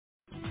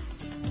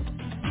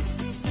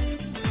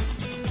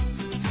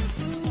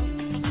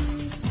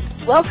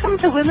Welcome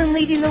to Women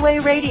Leading the Way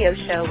radio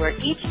show, where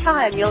each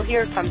time you'll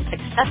hear from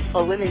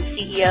successful women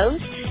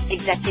CEOs,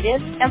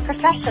 executives, and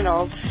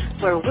professionals,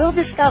 where we'll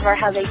discover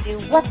how they do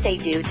what they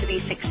do to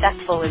be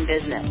successful in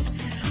business.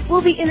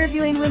 We'll be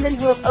interviewing women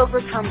who have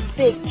overcome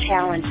big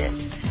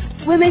challenges,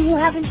 women who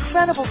have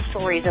incredible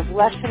stories of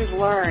lessons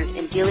learned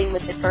in dealing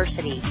with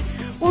adversity.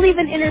 We'll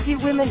even interview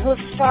women who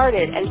have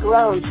started and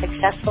grown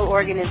successful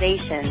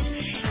organizations,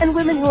 and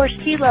women who are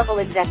C-level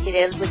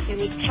executives with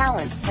unique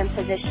talents and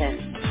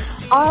positions.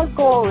 Our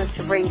goal is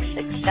to bring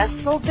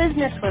successful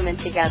business women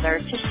together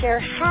to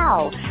share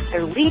how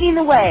they're leading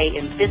the way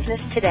in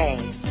business today.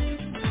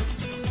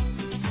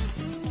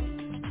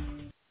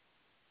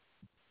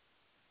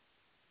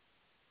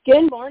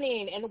 Good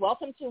morning and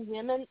welcome to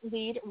Women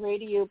Lead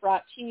Radio,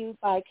 brought to you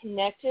by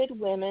Connected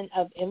Women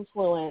of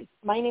Influence.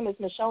 My name is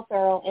Michelle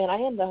Farrell and I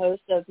am the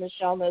host of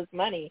Michelle Knows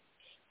Money.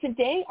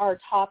 Today our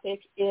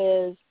topic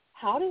is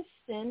how to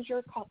send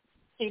your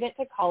student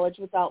to college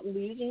without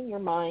losing your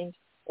mind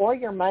or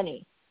your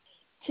money.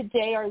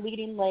 Today our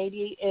leading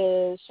lady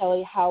is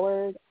Shelley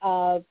Howard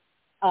of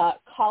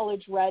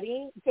College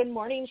Ready. Good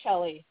morning,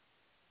 Shelley.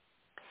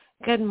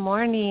 Good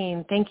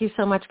morning. Thank you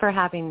so much for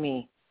having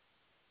me.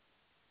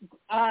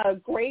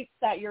 Great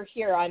that you're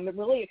here. I'm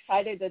really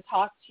excited to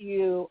talk to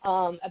you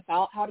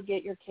about how to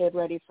get your kid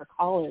ready for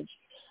college.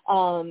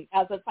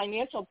 As a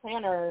financial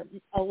planner,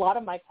 a lot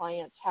of my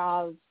clients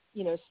have,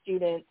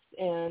 students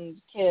and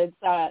kids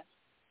that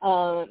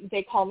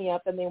they call me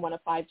up and they want a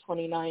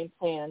 529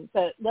 plan.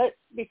 But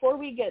before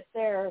we get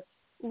there,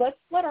 let's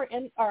let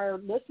our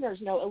listeners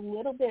know a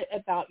little bit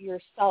about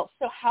yourself.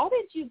 So how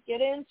did you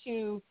get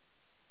into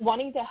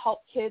wanting to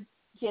help kids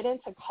get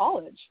into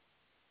college?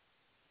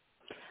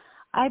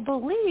 I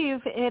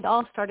believe it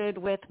all started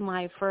with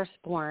my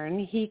firstborn.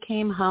 He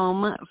came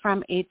home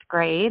from 8th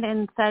grade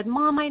and said,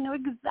 "Mom, I know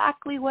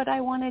exactly what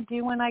I want to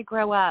do when I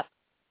grow up."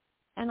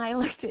 And I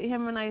looked at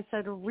him and I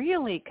said,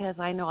 "Really?" Because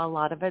I know a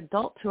lot of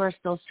adults who are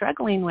still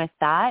struggling with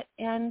that.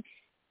 And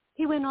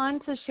he went on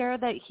to share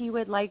that he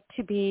would like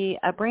to be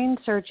a brain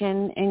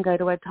surgeon and go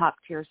to a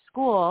top-tier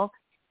school.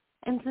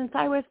 And since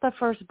I was the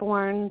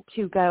firstborn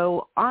to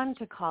go on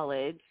to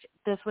college,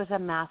 this was a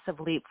massive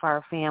leap for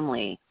our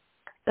family.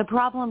 The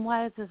problem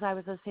was I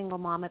was a single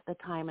mom at the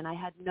time, and I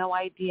had no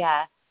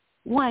idea,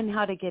 one,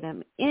 how to get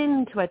him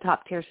into a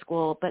top-tier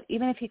school, but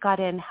even if he got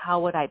in, how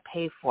would I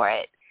pay for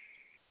it?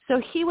 So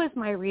he was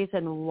my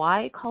reason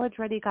why College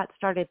Ready got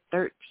started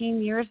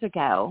 13 years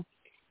ago.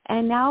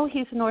 And now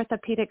he's an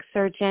orthopedic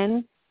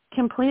surgeon,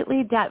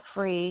 completely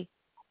debt-free,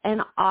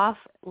 and off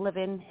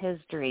living his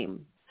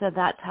dream. So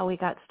that's how we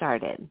got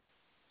started.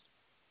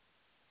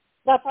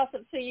 That's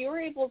awesome. So you were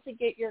able to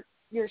get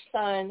your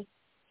son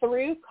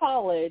through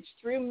college,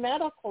 through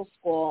medical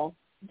school,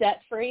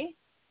 debt-free?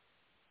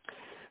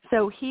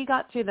 So he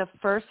got through the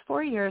first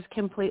 4 years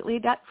completely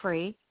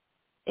debt-free.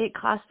 It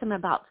cost him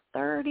about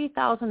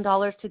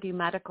 $30,000 to do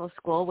medical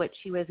school, which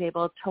he was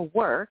able to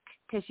work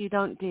because you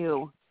don't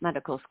do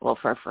medical school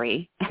for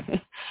free.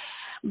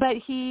 But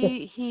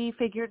he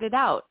figured it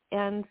out.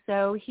 And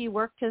so he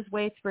worked his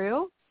way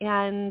through,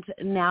 and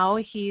now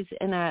he's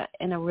in a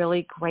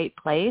really great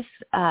place.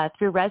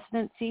 Through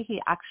residency,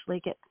 he actually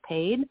gets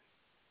paid.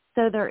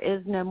 So there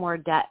is no more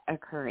debt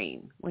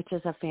occurring, which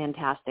is a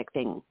fantastic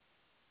thing.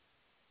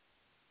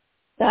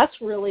 That's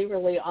really,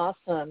 really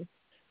awesome.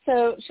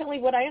 So, Shelley,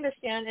 what I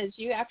understand is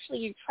you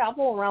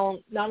travel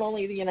around not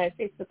only the United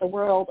States but the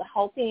world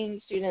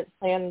helping students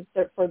plan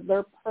for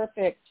their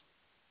perfect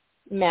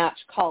match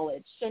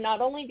college. So not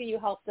only do you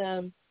help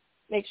them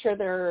make sure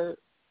they're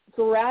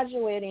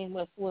graduating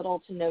with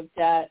little to no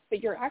debt,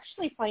 but you're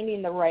actually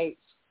finding the right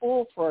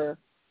school for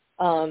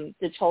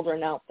the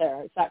children out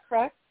there. Is that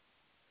correct?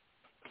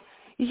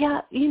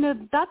 Yeah,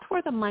 that's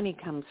where the money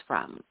comes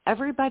from.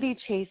 Everybody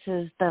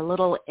chases the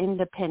little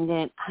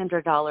independent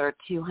 $100,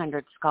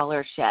 $200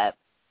 scholarship.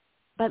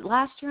 But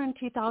last year in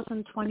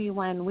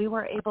 2021, we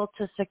were able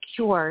to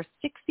secure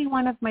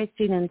 61 of my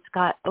students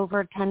got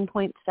over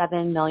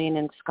 $10.7 million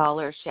in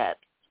scholarships.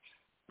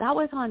 That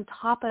was on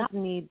top of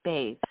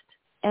need-based.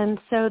 And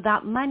so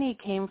that money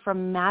came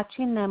from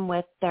matching them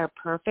with their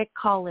perfect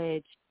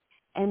college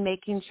and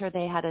making sure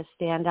they had a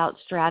standout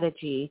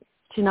strategy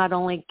to not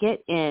only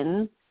get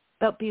in,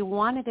 but be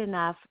wanted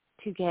enough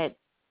to get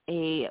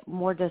a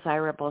more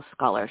desirable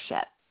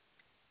scholarship.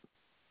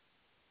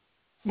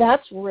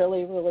 That's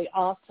really, really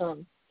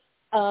awesome.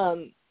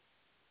 I'm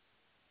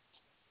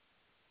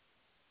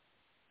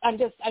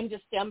just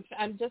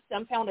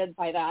dumbfounded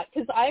by that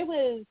because I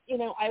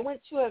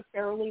went to a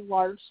fairly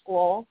large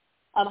school,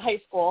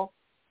 high school,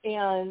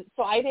 and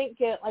so I didn't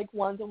get like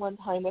one-to-one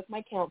time with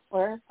my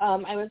counselor.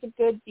 I was a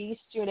good B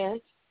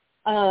student.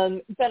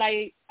 But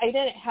I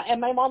didn't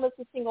and my mom was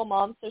a single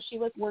mom, so she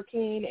was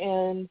working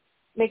and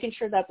making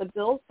sure that the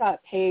bills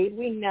got paid.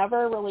 We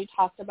never really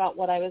talked about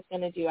what I was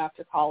going to do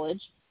after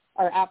college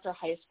or after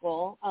high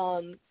school.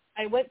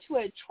 I went to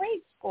a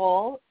trade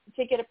school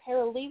to get a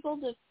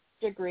paralegal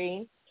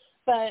degree,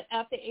 but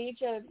at the age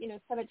of,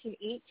 17,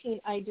 18,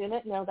 I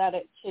didn't know that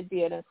it should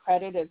be an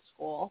accredited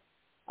school.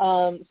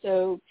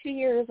 So 2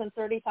 years and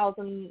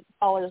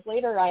 $30,000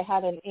 later, I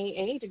had an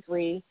AA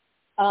degree,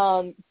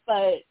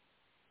 but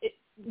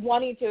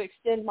wanting to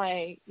extend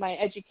my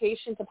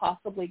education to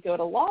possibly go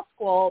to law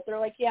school, they're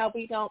like, yeah,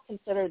 we don't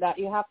consider that.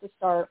 You have to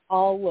start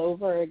all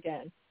over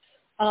again.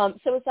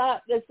 So is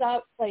that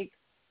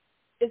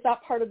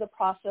part of the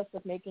process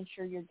of making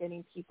sure you're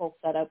getting people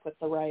set up with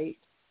the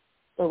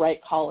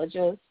right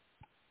colleges?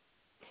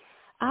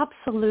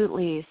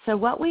 Absolutely. So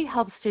what we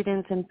help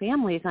students and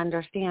families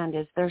understand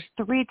is there's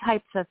 3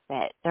 types of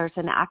fit. There's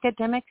an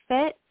academic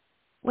fit,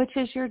 which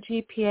is your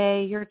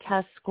GPA, your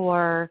test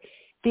score,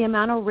 the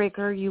amount of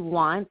rigor you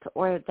want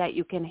or that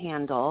you can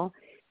handle.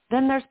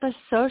 Then there's the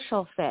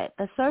social fit.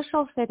 The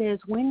social fit is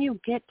when you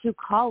get to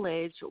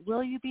college,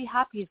 will you be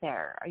happy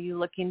there? Are you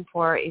looking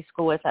for a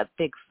school with a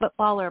big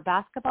football or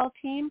basketball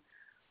team,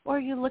 or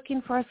are you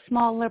looking for a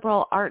small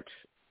liberal arts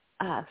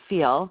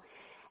feel?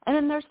 And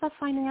then there's the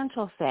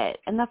financial fit.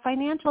 And the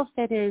financial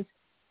fit is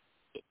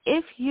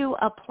if you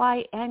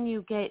apply and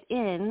you get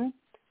in,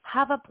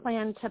 have a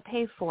plan to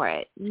pay for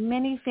it.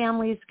 Many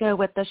families go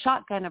with the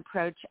shotgun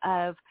approach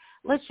of,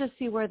 let's just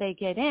see where they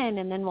get in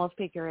and then we'll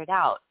figure it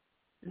out.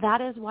 That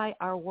is why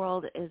our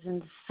world is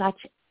in such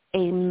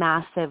a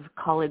massive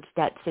college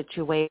debt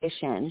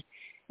situation,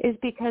 is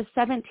because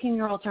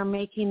 17-year-olds are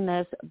making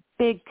this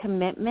big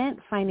commitment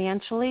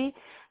financially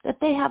that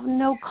they have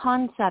no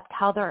concept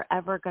how they're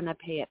ever going to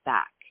pay it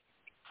back.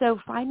 So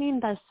finding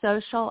the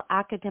social,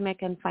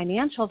 academic, and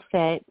financial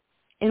fit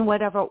in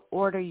whatever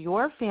order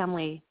your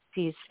family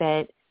sees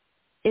fit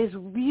is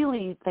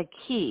really the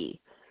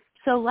key.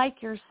 So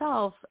like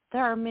yourself,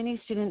 there are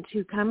many students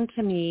who come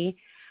to me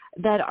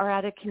that are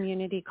at a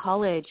community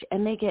college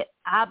and they get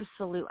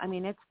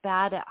it's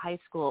bad at high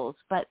schools,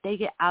 but they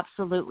get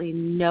absolutely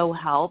no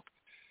help.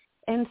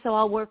 And so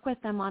I'll work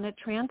with them on a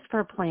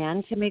transfer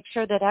plan to make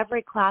sure that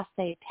every class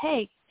they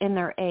take in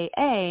their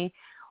AA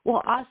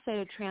will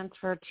also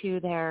transfer to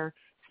their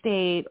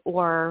state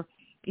or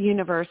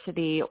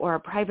university or a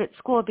private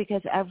school,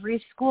 because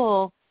every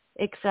school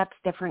accepts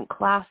different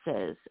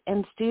classes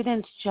and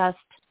students just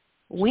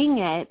wing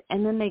it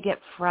and then they get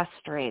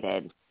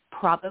frustrated,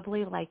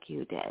 probably like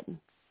you did.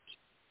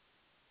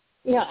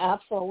 Yeah,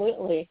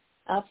 absolutely.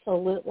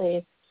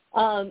 Absolutely.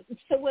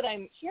 So what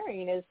I'm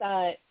hearing is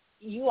that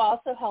you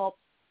also help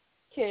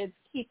kids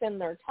keep in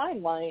their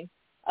timeline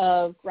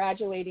of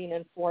graduating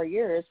in 4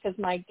 years, because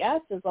my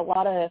guess is a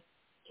lot of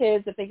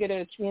kids, if they go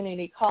to a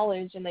community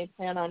college and they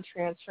plan on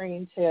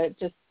transferring to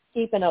just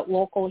keeping it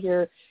local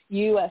here,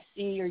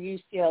 USC or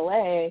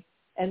UCLA,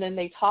 and then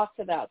they talk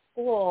to that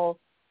school,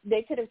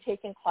 they could have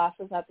taken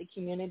classes at the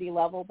community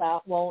level that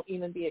won't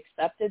even be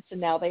accepted, so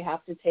now they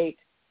have to take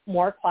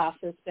more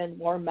classes, spend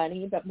more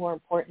money, but more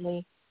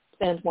importantly,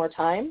 spend more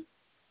time.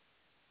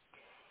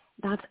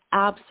 That's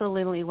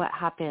absolutely what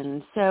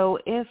happens. So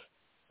if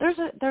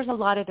there's a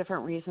lot of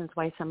different reasons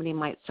why somebody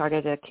might start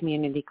at a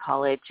community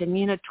college.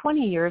 And,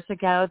 20 years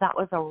ago, that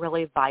was a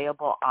really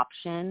viable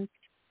option.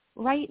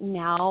 Right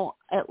now,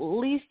 at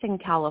least in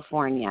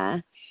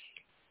California,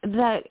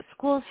 the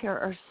schools here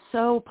are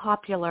so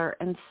popular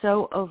and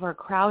so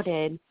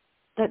overcrowded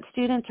that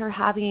students are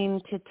having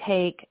to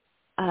take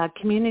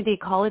community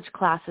college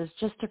classes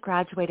just to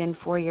graduate in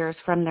 4 years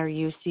from their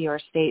UC or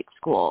state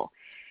school.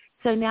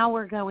 So now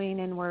we're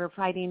going and we're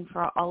fighting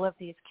for all of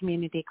these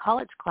community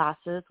college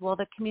classes. Well,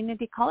 the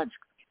community college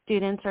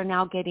students are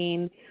now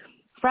getting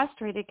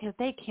frustrated because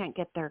they can't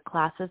get their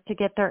classes to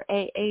get their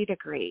AA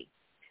degree.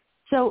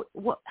 So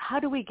how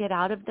do we get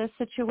out of this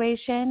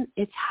situation?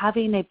 It's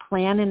having a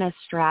plan and a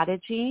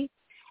strategy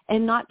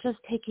and not just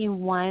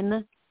taking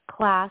one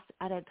class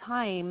at a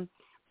time,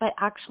 but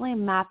actually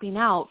mapping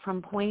out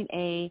from point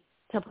A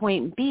to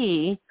point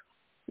B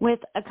with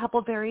a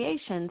couple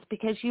variations,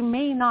 because you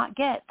may not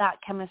get that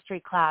chemistry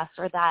class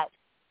or that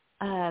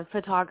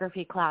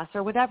photography class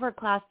or whatever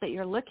class that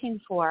you're looking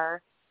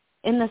for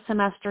in the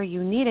semester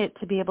you need it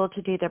to be able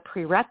to do the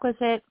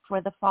prerequisite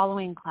for the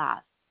following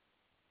class.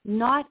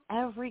 Not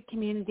every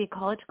community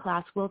college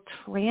class will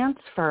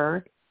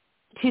transfer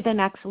to the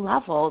next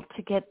level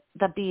to get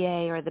the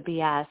BA or the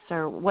BS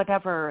or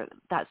whatever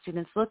that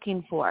student's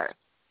looking for.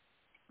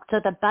 So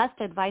the best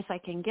advice I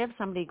can give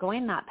somebody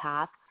going that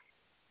path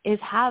is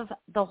have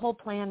the whole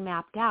plan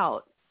mapped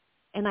out.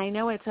 And I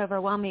know it's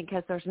overwhelming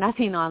because there's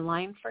nothing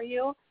online for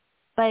you,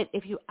 but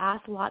if you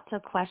ask lots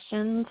of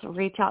questions,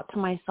 reach out to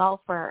myself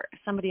or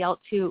somebody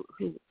else who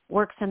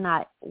works in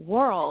that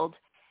world,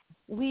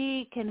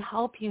 we can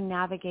help you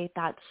navigate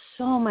that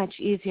so much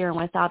easier and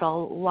without a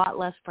lot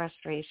less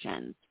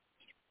frustration.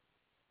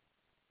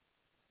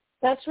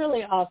 That's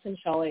really awesome,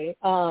 Shelly,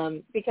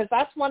 because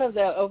that's one of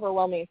the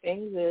overwhelming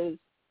things is,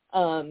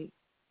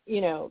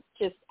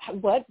 just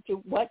what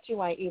do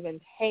I even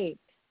take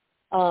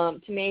to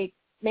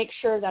make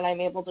sure that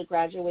I'm able to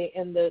graduate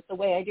in the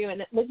way I do.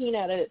 And looking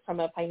at it from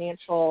a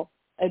financial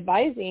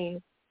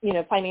advising,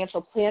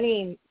 financial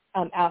planning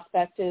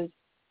aspect is,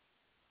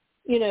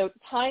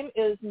 time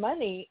is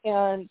money.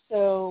 And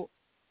so,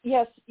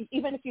 yes,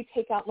 even if you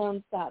take out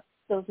loans that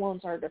those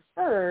loans are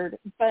deferred,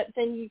 but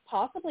then you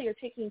possibly are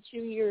taking 2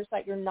 years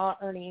that you're not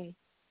earning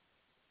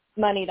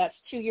money. That's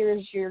 2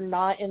 years you're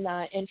not in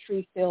that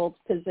entry field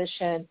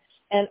position.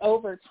 And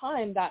over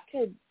time, that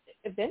could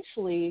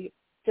eventually,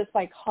 just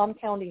by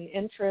compounding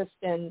interest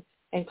and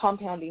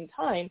compounding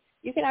time,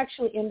 you can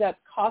actually end up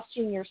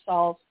costing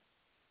yourself,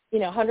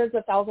 hundreds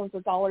of thousands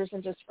of dollars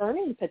in just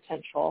earning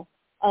potential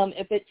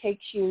if it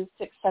takes you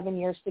 6-7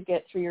 years to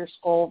get through your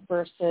school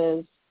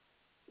versus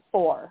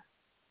 4.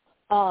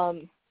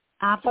 Absolutely.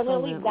 So I'm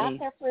going to leave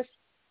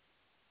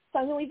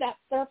that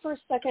there for a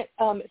second.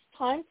 It's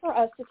time for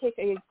us to take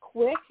a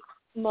quick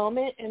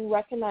moment and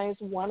recognize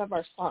one of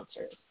our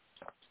sponsors.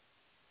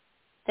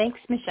 Thanks,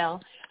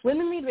 Michelle.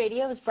 Women Lead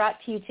Radio is brought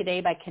to you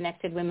today by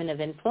Connected Women of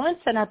Influence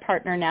and our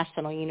partner,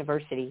 National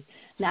University.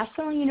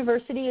 National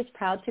University is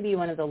proud to be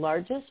one of the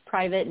largest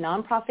private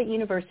nonprofit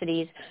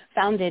universities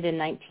founded in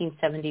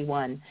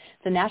 1971.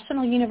 The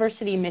National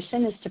University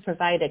mission is to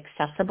provide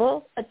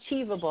accessible,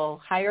 achievable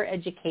higher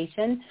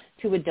education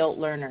to adult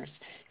learners.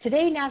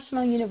 Today,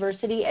 National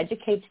University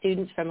educates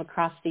students from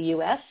across the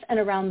U.S. and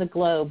around the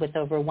globe with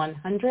over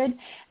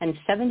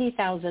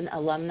 170,000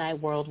 alumni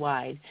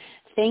worldwide.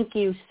 Thank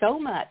you so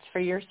much for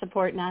your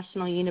support,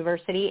 National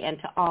University, and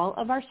to all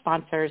of our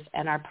sponsors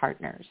and our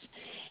partners.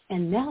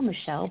 And now,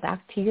 Michelle,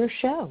 back to your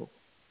show.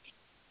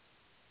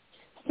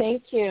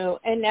 Thank you.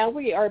 And now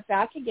we are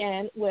back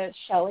again with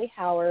Shelley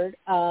Howard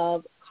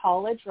of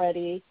College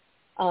Ready,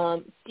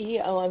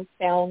 CEO and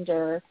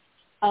founder.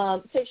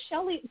 So,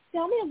 Shelley,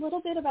 tell me a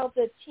little bit about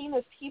the team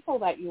of people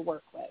that you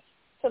work with.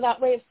 So that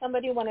way, if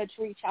somebody wanted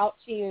to reach out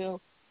to you,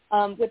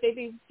 would they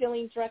be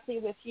dealing directly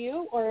with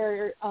you,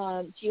 or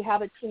do you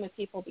have a team of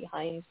people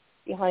behind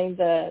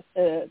the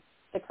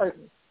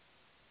curtain?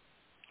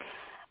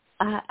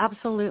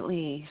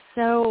 Absolutely.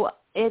 So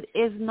it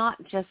is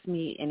not just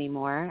me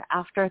anymore.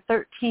 After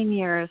 13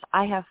 years,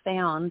 I have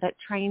found that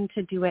trying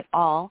to do it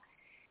all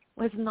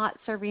was not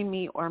serving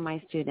me or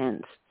my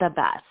students the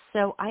best.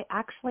 So I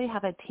actually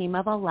have a team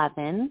of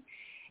 11,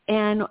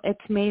 and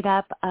it's made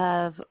up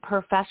of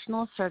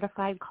professional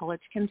certified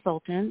college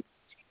consultants,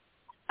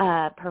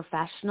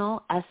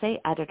 professional essay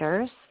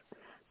editors,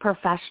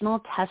 professional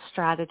test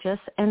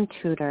strategists and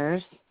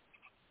tutors,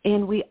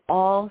 and we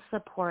all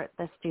support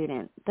the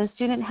student. The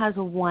student has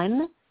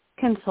one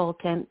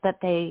consultant that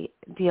they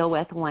deal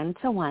with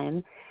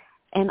one-to-one,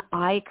 and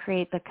I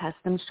create the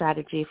custom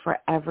strategy for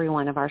every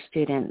one of our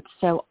students.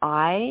 So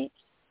I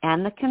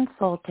and the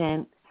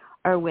consultant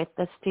are with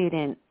the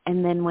student,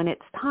 and then when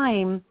it's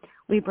time,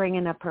 we bring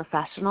in a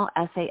professional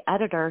essay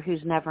editor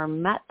who's never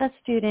met the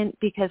student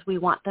because we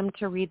want them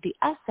to read the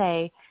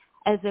essay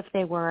as if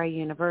they were a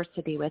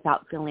university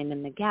without filling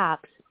in the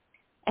gaps.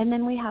 And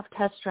then we have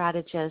test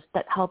strategists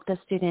that help the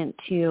student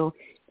to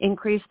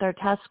increase their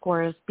test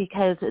scores,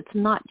 because it's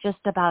not just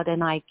about an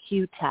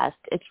IQ test.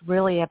 It's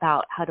really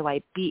about how do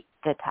I beat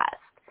the test.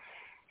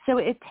 So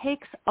it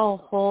takes a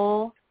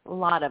whole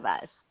lot of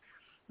us.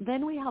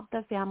 Then we help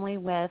the family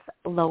with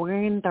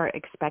lowering their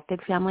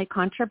expected family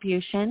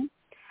contribution,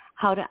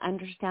 how to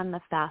understand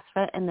the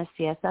FAFSA and the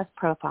CSS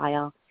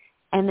profile,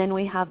 and then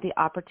we have the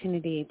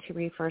opportunity to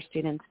refer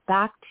students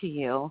back to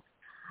you,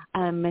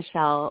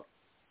 Michelle,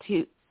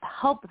 to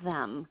help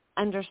them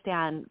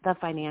understand the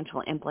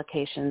financial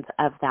implications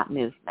of that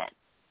movement.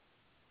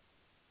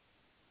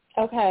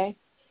 Okay.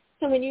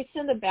 So when you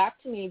send it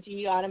back to me, do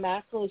you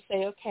automatically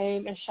say, okay,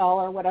 Michelle,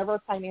 or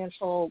whatever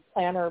financial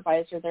planner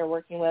advisor they're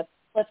working with,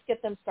 let's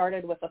get them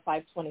started with a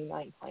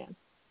 529 plan?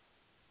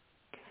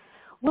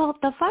 Well,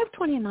 the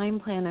 529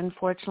 plan,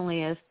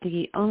 unfortunately, is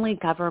the only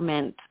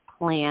government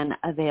plan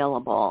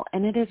available,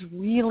 and it is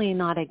really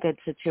not a good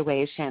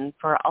situation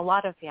for a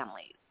lot of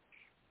families.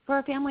 For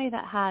a family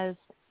that has,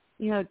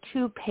 2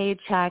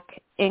 paycheck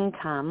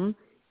income,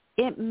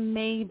 it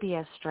may be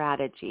a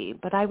strategy,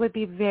 but I would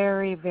be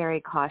very,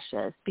 very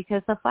cautious,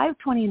 because the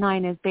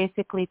 529 is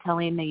basically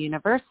telling the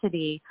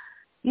university,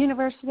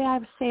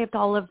 I've saved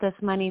all of this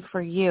money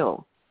for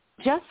you,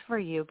 just for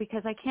you,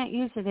 because I can't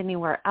use it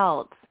anywhere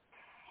else.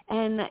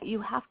 And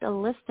you have to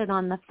list it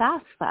on the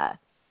FAFSA.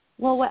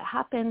 Well, what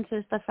happens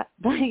is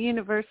the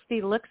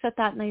university looks at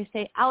that and they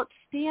say,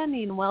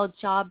 outstanding, well,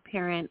 job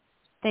parent,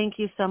 thank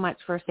you so much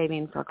for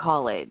saving for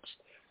college.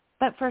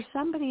 But for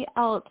somebody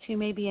else who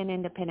may be an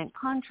independent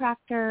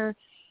contractor,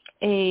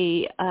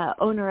 a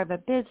owner of a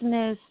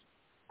business,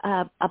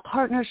 a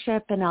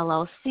partnership, an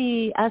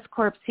LLC, S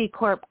Corp, C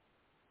Corp,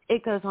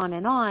 it goes on,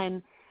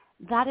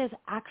 that is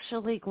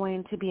actually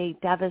going to be a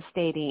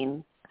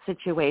devastating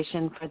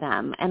situation for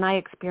them. And I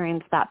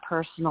experienced that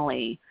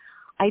personally.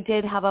 I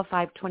did have a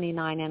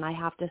 529, and I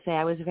have to say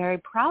I was very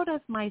proud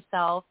of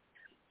myself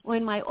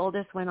when my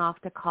oldest went off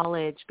to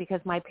college,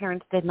 because my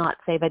parents did not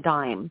save a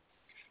dime.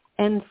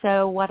 And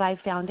so what I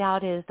found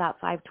out is that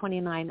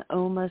 529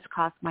 almost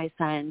cost my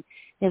son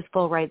his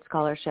full ride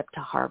scholarship to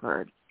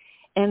Harvard.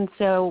 And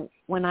so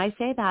when I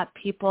say that,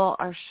 people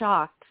are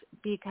shocked,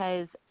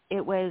 because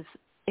it was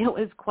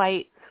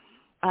quite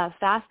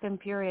fast and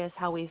furious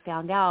how we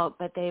found out,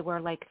 but they were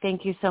like,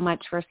 thank you so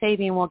much for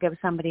saving. We'll give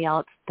somebody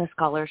else the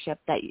scholarship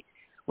that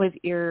was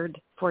eared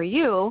for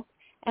you.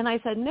 And I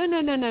said,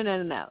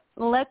 no.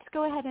 Let's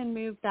go ahead and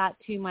move that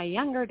to my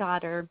younger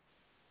daughter.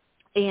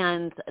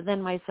 And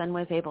then my son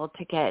was able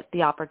to get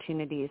the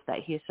opportunities that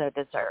he so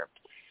deserved.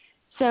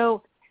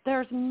 So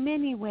there's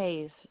many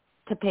ways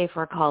to pay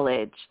for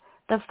college.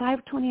 The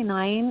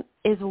 529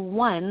 is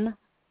one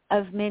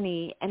of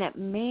many, and it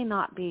may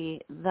not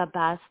be the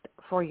best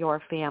for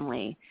your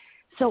family.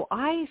 So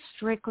I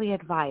strictly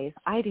advise,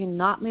 I do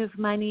not move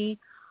money.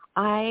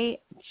 I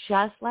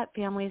just let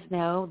families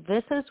know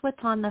this is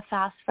what's on the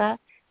FAFSA.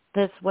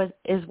 This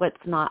is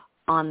what's not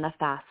on the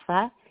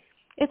FAFSA.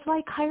 It's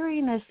like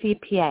hiring a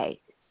CPA,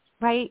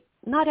 right?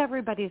 Not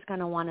everybody's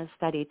going to want to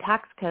study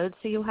tax codes,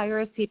 so you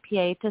hire a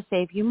CPA to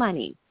save you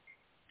money.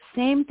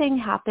 Same thing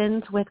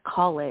happens with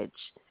college.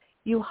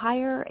 You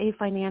hire a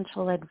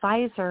financial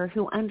advisor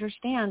who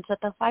understands that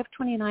the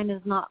 529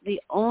 is not the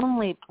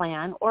only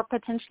plan or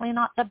potentially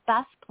not the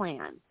best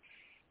plan.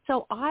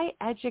 So I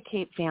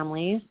educate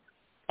families,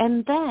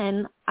 and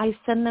then I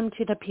send them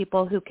to the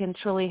people who can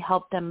truly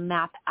help them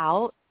map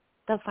out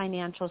the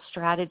financial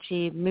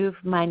strategy, move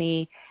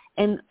money,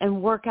 and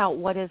work out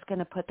what is going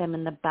to put them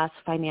in the best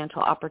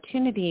financial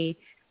opportunity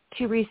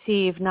to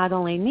receive not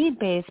only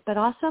need-based but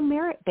also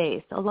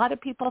merit-based. A lot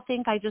of people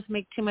think I just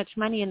make too much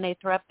money and they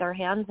throw up their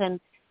hands and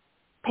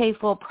pay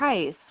full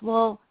price.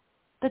 Well,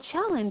 the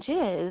challenge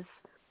is,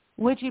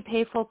 would you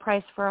pay full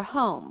price for a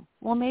home?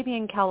 Well, maybe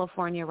in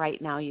California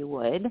right now you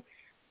would.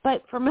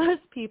 But for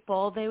most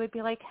people, they would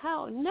be like,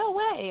 "How? No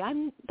way.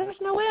 There's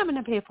no way I'm going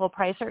to pay full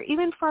price," or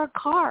even for a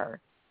car.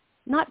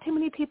 Not too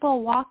many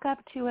people walk up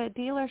to a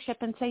dealership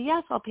and say,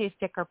 "Yes, I'll pay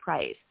sticker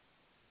price."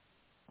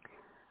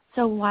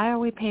 So why are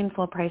we paying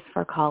full price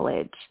for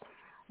college?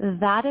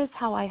 That is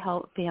how I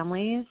help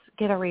families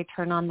get a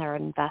return on their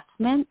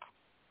investment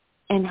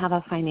and have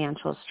a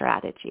financial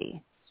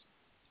strategy.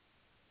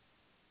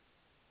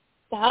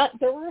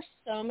 There were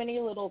so many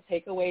little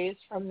takeaways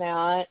from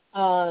that,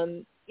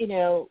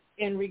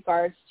 in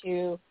regards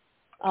to,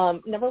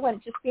 number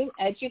one, just being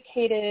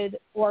educated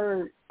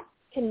or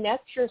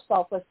connect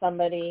yourself with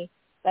somebody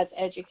that's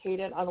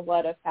educated on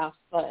what a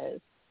FAFSA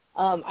is.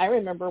 I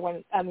remember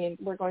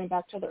we're going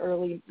back to the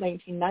early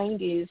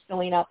 1990s,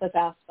 filling out the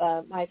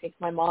FAFSA. I think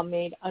my mom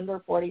made under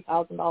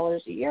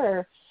 $40,000 a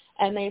year,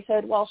 and they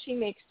said, well, she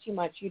makes too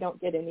much. You don't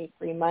get any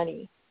free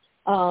money.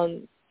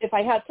 If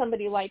I had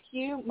somebody like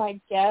you, my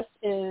guess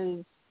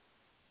is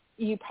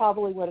you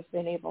probably would have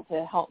been able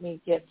to help me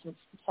get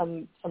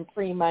some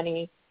free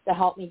money to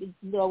help me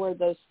lower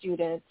that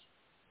student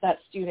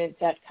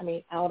debt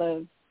coming out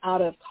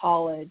of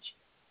college.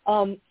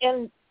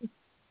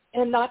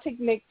 And not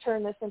to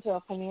turn this into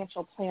a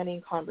financial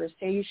planning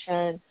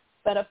conversation,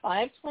 but a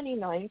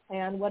 529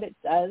 plan, what it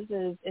does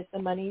is if the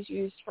money's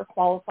used for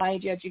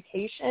qualified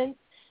education,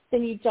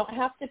 then you don't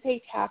have to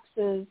pay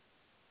taxes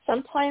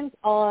sometimes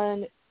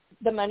on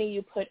the money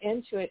you put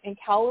into it. In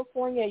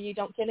California, you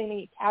don't get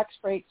any tax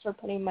breaks for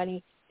putting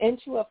money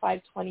into a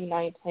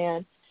 529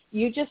 plan.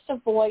 You just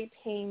avoid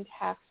paying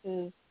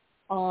taxes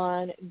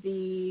on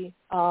the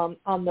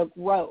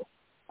growth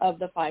of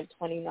the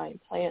 529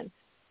 plan.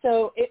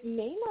 So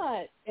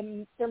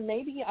there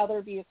may be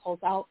other vehicles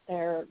out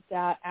there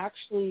that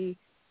actually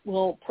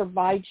will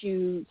provide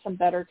you some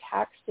better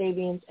tax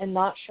savings and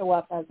not show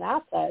up as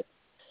assets,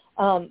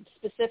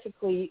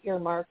 specifically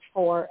earmarked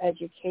for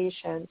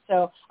education.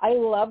 So I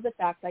love the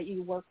fact that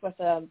you work with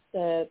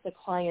the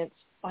client's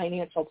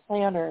financial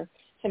planner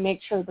to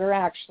make sure they're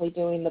actually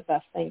doing the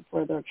best thing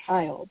for their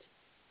child.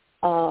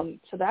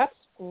 So that's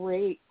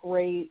great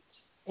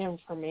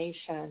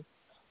information.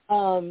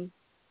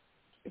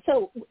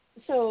 So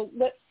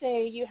let's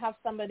say you have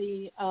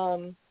somebody,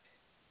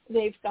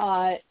 they've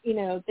got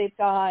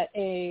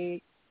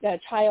a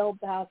child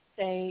that's,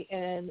 say,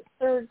 in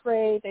third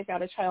grade, they've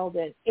got a child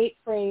in eighth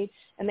grade,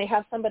 and they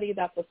have somebody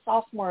that's a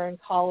sophomore in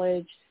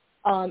college,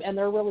 and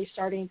they're really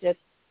starting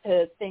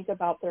to think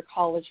about their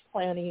college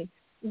planning.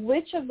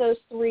 Which of those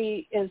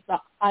three is the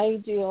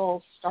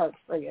ideal start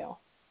for you?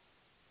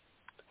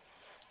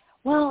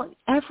 Well,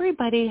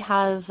 everybody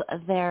has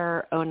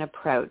their own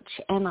approach,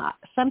 and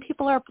some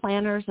people are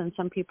planners and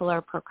some people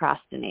are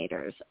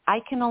procrastinators.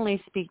 I can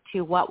only speak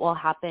to what will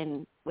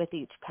happen with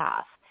each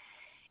path.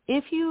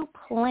 If you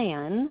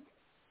plan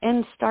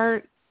and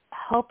start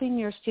helping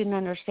your student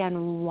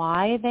understand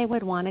why they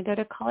would want to go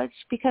to college,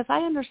 because I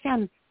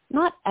understand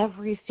not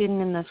every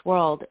student in this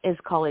world is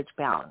college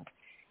bound.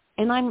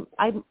 And I'm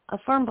a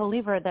firm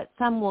believer that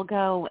some will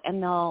go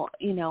and they'll,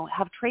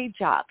 have trade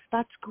jobs.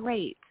 That's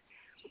great.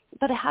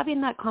 But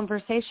having that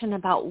conversation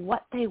about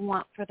what they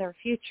want for their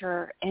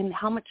future and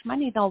how much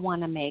money they'll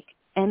want to make,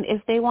 and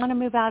if they want to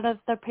move out of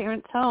their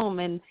parents' home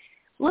and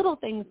little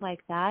things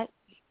like that,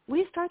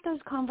 we start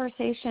those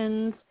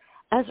conversations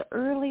as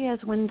early as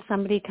when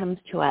somebody comes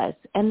to us,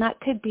 and that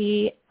could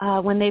be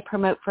when they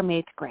promote from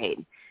eighth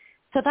grade.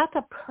 So that's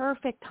a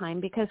perfect time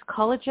because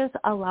colleges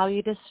allow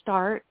you to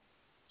start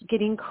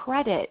getting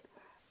credit.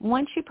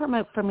 Once you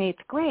promote from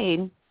eighth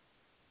grade,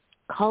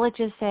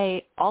 colleges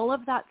say all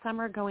of that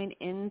summer going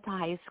into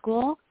high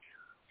school,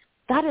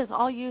 that is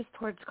all used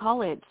towards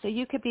college. So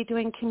you could be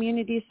doing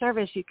community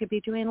service, you could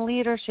be doing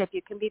leadership,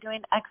 you can be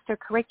doing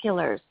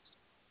extracurriculars.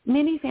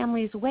 Many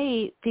families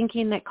wait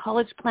thinking that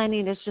college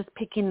planning is just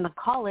picking the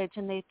college,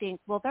 and they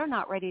think, well, they're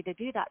not ready to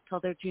do that till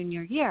their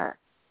junior year.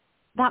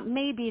 That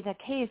may be the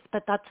case,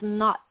 but that's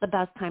not the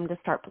best time to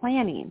start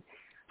planning.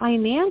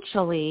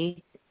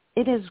 Financially,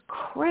 it is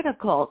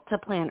critical to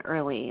plan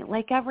early,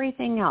 like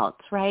everything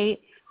else, right?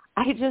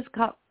 I just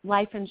got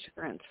life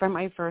insurance for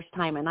my first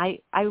time, and I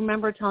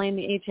remember telling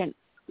the agent,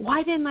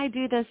 why didn't I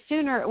do this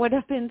sooner? It would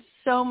have been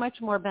so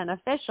much more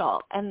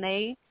beneficial. And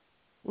they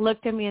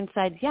looked at me and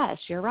said, yes,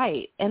 you're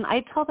right. And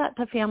I tell that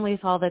to families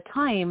all the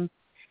time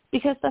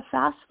because the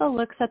FAFSA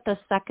looks at the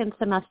second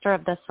semester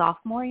of the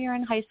sophomore year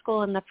in high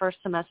school and the first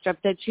semester of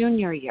the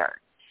junior year.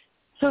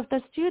 So if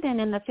the student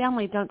and the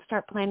family don't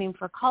start planning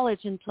for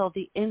college until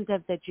the end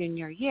of the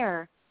junior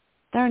year,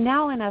 they're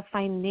now in a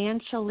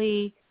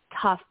financially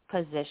tough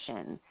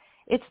position.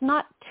 It's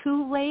not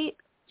too late,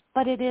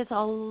 but it is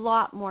a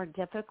lot more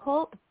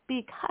difficult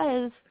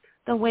because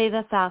the way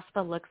the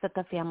FAFSA looks at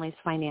the family's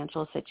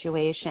financial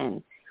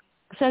situation.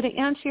 So to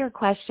answer your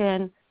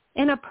question,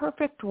 in a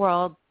perfect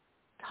world,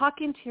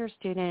 talking to your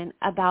student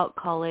about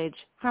college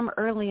from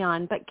early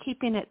on, but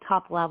keeping it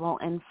top level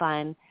and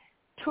fun,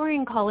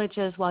 touring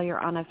colleges while you're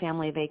on a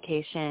family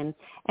vacation,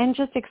 and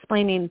just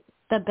explaining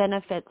the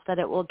benefits that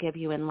it will give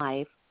you in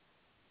life.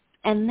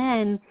 And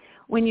then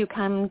when you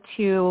come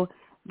to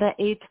the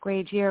 8th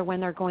grade year, when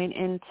they're going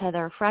into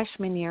their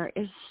freshman year,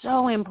 is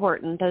so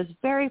important. Those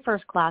very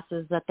first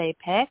classes that they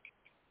pick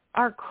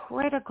are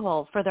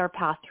critical for their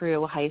path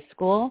through high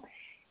school,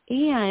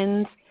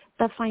 and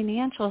the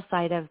financial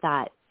side of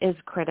that is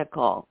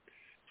critical.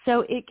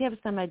 So it gives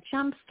them a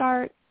jump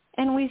start,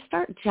 and we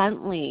start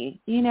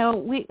gently. You know,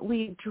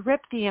 we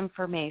drip the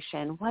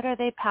information. What are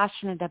they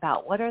passionate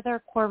about? What are their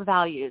core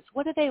values?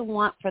 What do they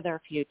want for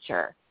their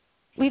future?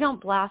 We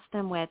don't blast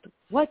them with,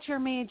 what's your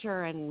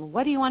major and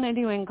what do you want to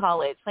do in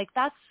college? Like,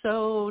 that's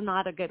so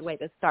not a good way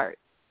to start.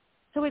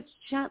 So it's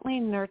gently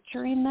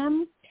nurturing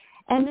them.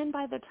 And then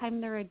by the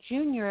time they're a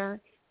junior,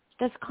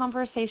 this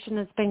conversation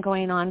has been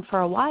going on for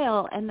a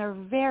while, and they're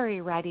very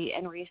ready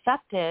and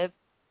receptive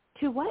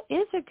to what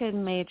is a good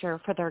major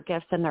for their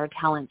gifts and their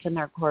talents and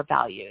their core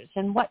values,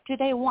 and what do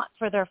they want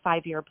for their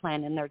 5-year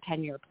plan and their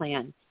 10-year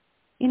plan.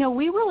 You know,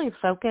 we really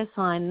focus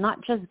on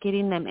not just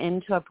getting them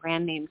into a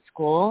brand name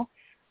school,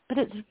 but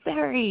it's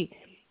very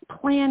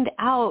planned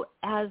out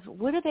as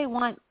what do they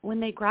want when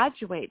they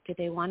graduate? Do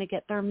they want to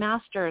get their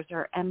master's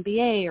or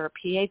MBA or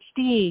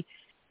PhD?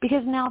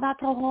 Because now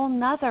that's a whole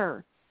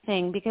nother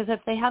thing, because if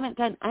they haven't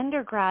done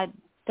undergrad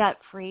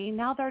debt-free,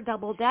 now they're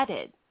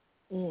double-debted.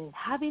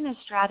 Having a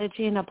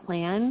strategy and a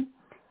plan,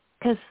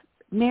 because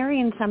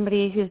marrying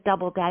somebody who's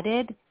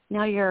double-debted,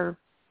 now you're,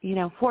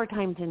 4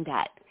 times in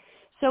debt.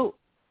 So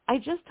I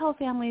just tell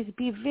families,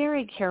 be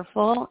very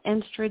careful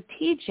and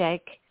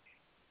strategic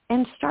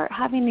and start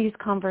having these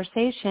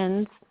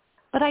conversations.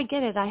 But I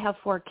get it. I have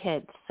 4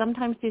 kids.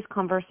 Sometimes these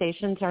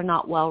conversations are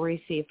not well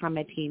received from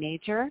a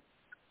teenager.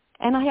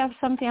 And I have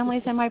some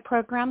families in my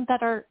program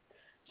that are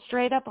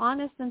straight up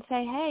honest and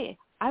say, hey,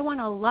 I want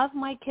to love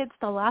my kids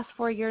the last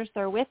 4 years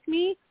they're with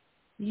me.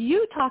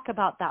 You talk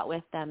about that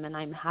with them, and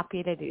I'm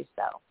happy to do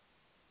so.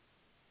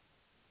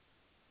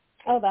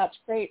 Oh, that's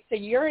great. So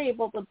you're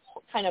able to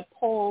kind of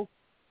pull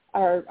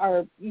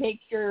or make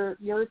your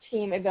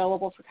team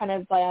available for kind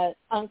of that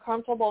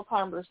uncomfortable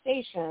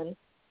conversation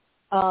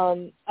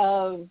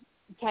of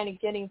kind of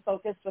getting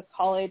focused with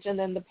college, and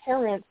then the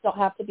parents don't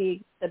have to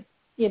be the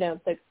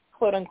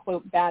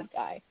quote-unquote bad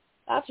guy.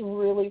 That's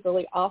really,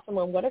 really awesome,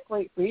 and what a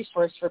great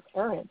resource for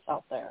parents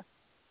out there.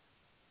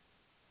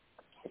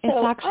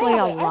 It's actually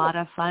a lot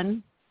of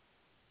fun.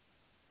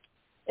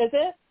 Is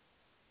it?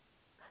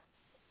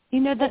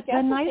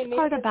 The nice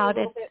part about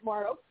it,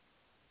 more.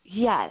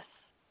 Yes,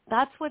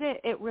 that's what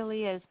it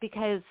really is,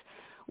 because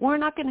we're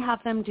not going to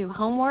have them do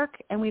homework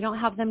and we don't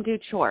have them do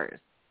chores.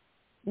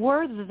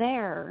 We're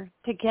there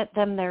to get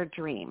them their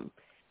dream.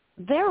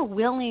 They're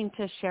willing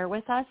to share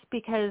with us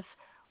because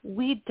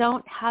we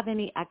don't have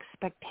any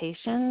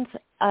expectations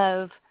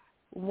of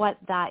what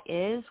that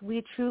is.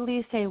 We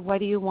truly say, what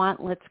do you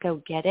want? Let's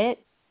go get it.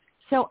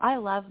 So I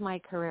love my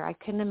career. I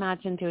couldn't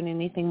imagine doing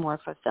anything more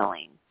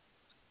fulfilling.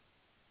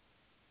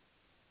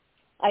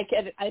 I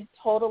get it. I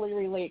totally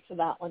relate to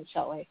that one,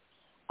 Shelley.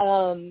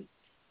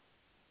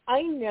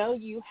 I know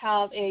you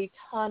have a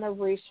ton of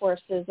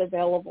resources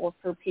available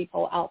for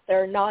people out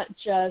there, not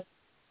just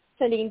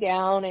sitting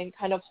down and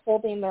kind of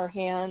holding their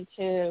hand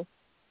to,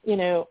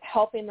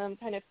 helping them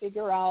kind of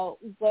figure out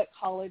what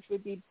college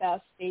would be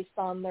best based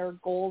on their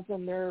goals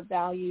and their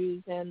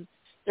values and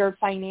their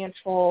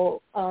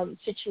financial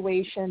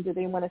situation. Do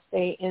they want to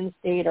stay in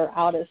state or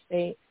out of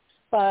state?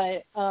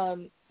 But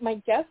my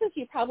guess is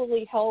you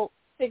probably help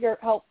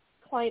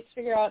clients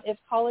figure out if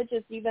college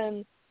is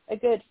even a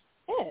good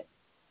fit.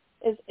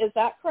 Is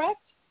that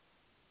correct?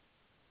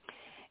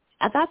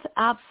 That's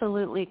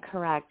absolutely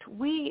correct.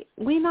 We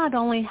not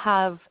only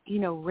have,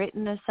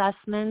 written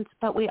assessments,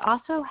 but we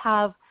also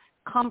have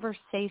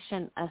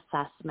conversation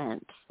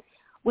assessments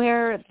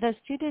where the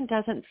student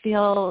doesn't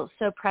feel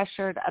so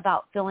pressured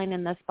about filling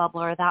in this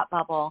bubble or that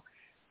bubble.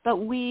 But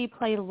we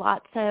play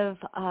lots of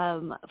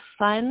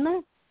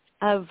fun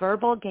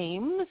verbal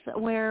games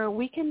where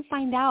we can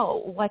find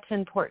out what's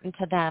important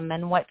to them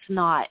and what's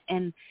not,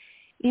 and,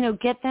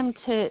 get them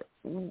to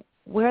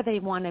where they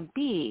want to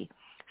be.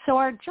 So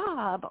our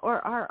job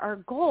or our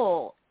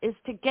goal is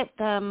to get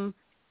them,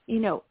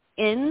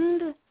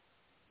 end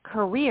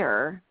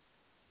career,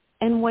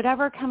 and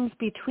whatever comes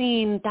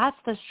between, that's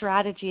the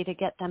strategy to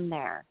get them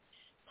there.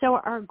 So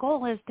our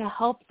goal is to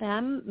help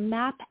them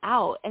map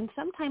out. And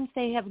sometimes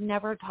they have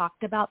never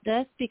talked about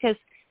this because,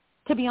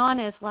 to be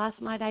honest,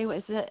 last night I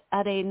was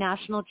at a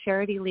National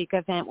Charity League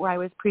event where I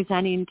was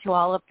presenting to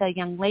all of the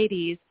young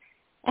ladies.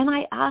 And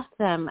I asked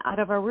them, out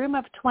of a room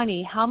of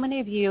 20, how many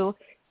of you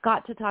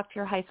got to talk to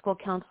your high school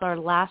counselor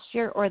last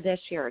year or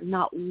this year?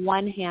 Not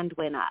one hand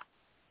went up.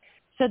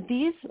 So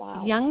these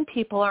young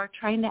people are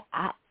trying to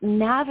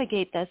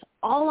navigate this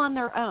all on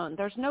their own.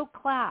 There's no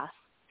class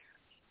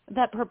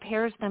that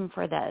prepares them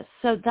for this.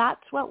 So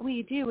that's what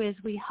we do, is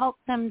we help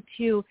them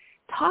to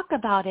talk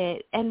about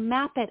it and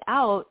map it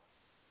out,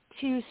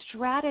 to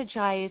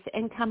strategize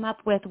and come up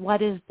with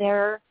what is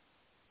their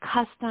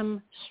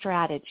custom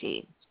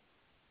strategy.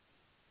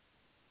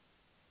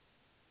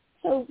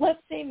 So let's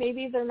say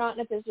maybe they're not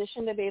in a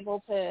position to be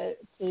able to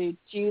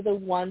do the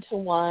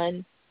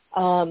one-to-one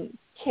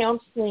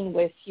counseling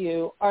with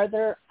you. Are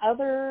there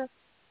other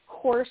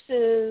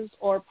courses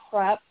or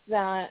prep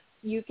that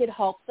you could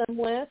help them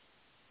with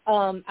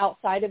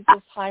outside of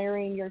just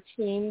hiring your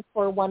team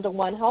for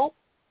one-to-one help?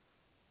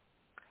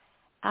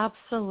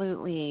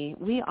 Absolutely.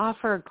 We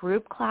offer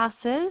group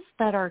classes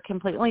that are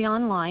completely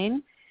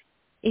online,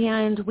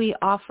 and we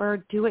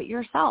offer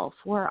do-it-yourself,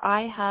 where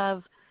I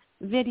have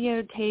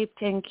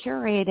videotaped and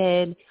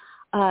curated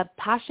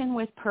Passion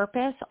with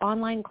Purpose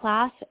online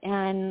class,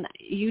 and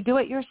you do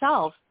it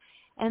yourself.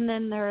 And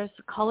then there's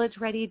College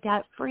Ready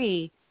Debt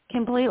Free,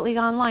 completely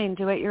online,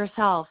 do it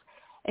yourself.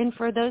 And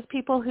for those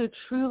people who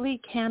truly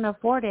can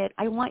afford it,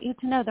 I want you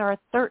to know there are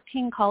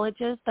 13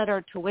 colleges that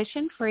are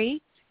tuition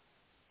free,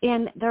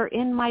 and they're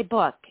in my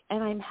book.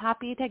 And I'm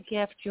happy to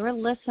gift your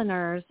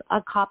listeners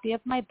a copy of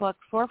my book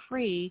for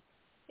free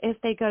if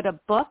they go to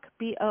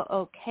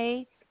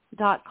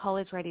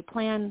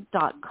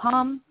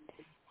book.collegereadyplan.com,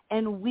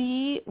 and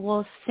we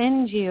will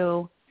send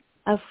you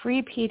a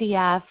free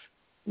PDF,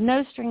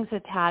 no strings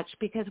attached,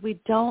 because we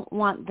don't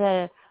want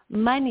the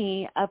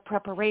money of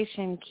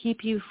preparation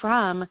keep you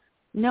from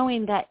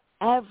knowing that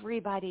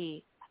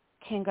everybody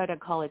can go to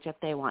college if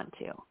they want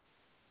to.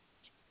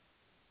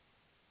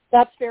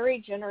 That's very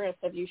generous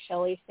of you,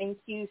 Shelley. Thank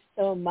you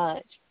so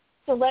much.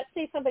 So let's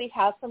say somebody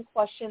has some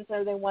questions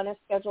or they want to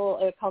schedule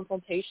a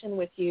consultation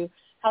with you.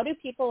 How do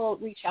people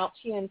reach out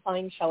to you and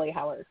find Shelley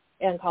Howard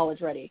and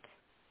College Ready?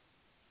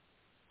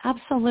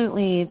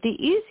 Absolutely. The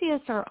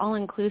easiest or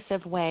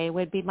all-inclusive way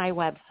would be my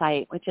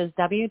website, which is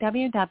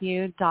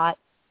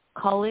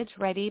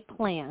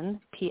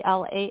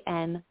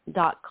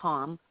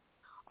www.collegereadyplan.com.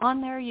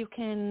 On there, you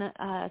can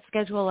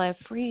schedule a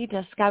free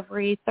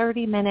discovery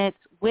 30 minutes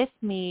with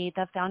me,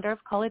 the founder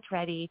of College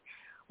Ready,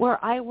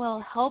 where I will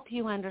help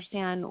you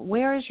understand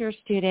where is your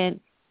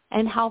student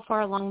and how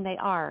far along they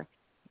are.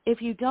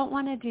 If you don't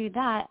want to do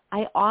that,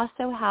 I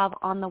also have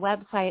on the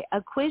website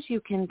a quiz you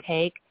can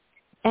take,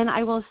 and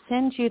I will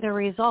send you the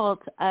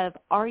results of,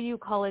 are you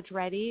college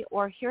ready,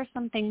 or here's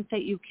some things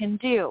that you can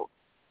do.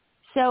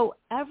 So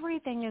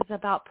everything is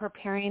about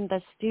preparing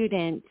the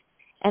student,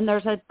 and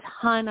there's a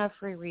ton of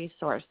free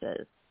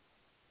resources.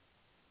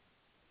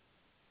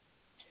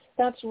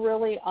 That's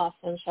really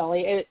awesome,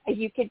 Shelley.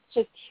 You could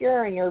just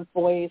hear in your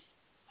voice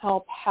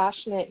how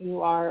passionate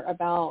you are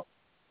about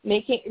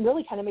making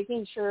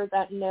sure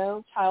that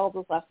no child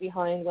is left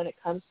behind when it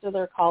comes to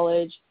their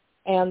college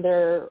and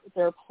their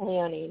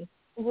planning.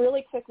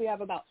 Really quick, we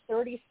have about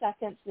 30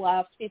 seconds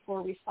left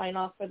before we sign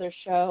off for the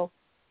show.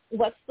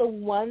 What's the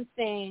one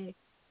thing,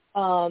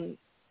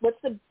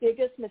 what's the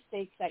biggest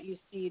mistake that you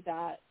see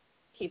that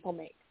people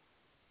make?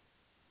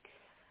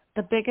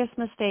 The biggest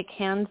mistake,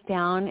 hands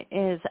down,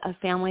 is a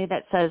family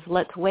that says,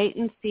 let's wait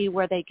and see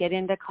where they get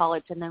into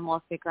college, and then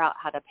we'll figure out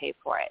how to pay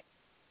for it.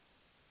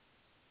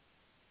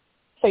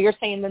 So you're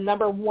saying the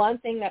number one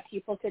thing that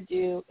people could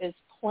do is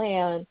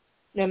plan,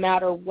 no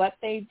matter what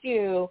they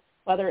do,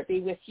 whether it be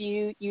with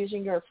you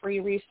using your free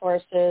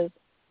resources,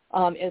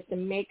 is to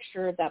make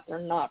sure that they're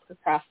not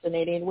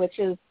procrastinating, which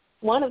is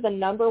one of the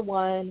number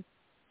one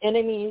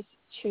enemies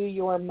to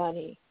your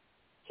money.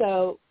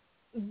 So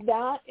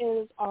that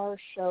is our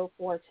show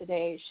for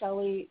today.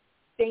 Shelley,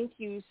 thank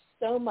you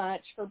so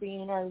much for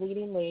being our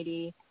leading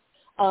lady.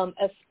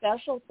 A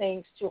special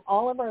thanks to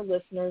all of our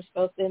listeners,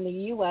 both in the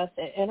U.S.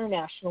 and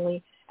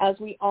internationally, as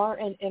we are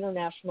an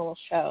international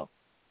show.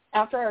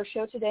 After our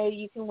show today,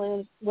 you can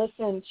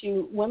listen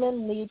to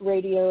Women Lead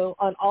Radio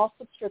on all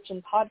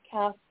subscription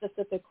podcasts,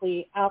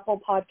 specifically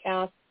Apple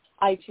Podcasts,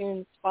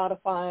 iTunes,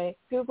 Spotify,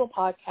 Google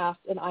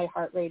Podcasts, and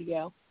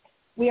iHeartRadio.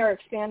 We are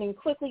expanding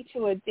quickly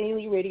to a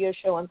daily radio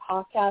show and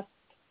podcast.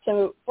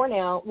 So for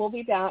now, we'll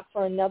be back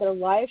for another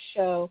live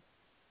show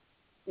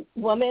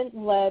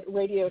woman-led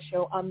radio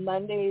show on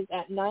Mondays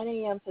at 9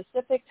 a.m.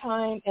 Pacific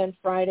time and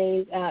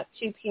Fridays at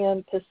 2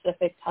 p.m.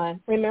 Pacific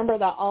time. Remember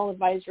that all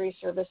advisory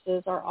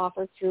services are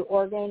offered through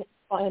Oregon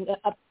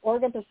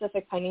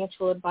Pacific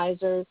Financial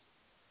Advisors.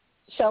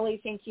 Shelley,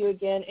 thank you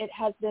again. It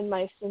has been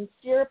my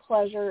sincere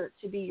pleasure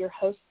to be your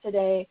host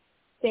today.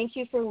 Thank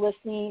you for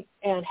listening,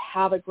 and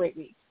have a great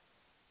week.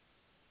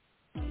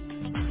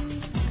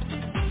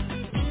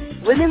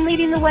 Women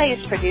Leading the Way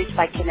is produced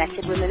by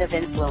Connected Women of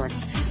Influence,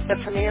 the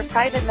premier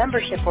private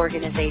membership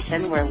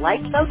organization where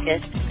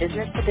like-focused,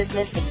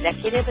 business-to-business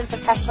executive and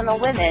professional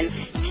women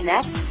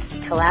connect,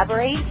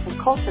 collaborate,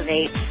 and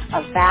cultivate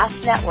a vast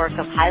network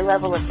of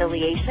high-level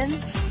affiliations,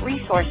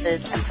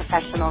 resources, and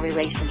professional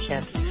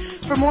relationships.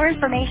 For more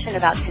information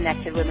about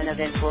Connected Women of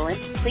Influence,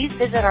 please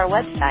visit our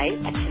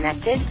website at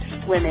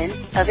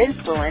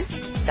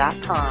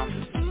connectedwomenofinfluence.com.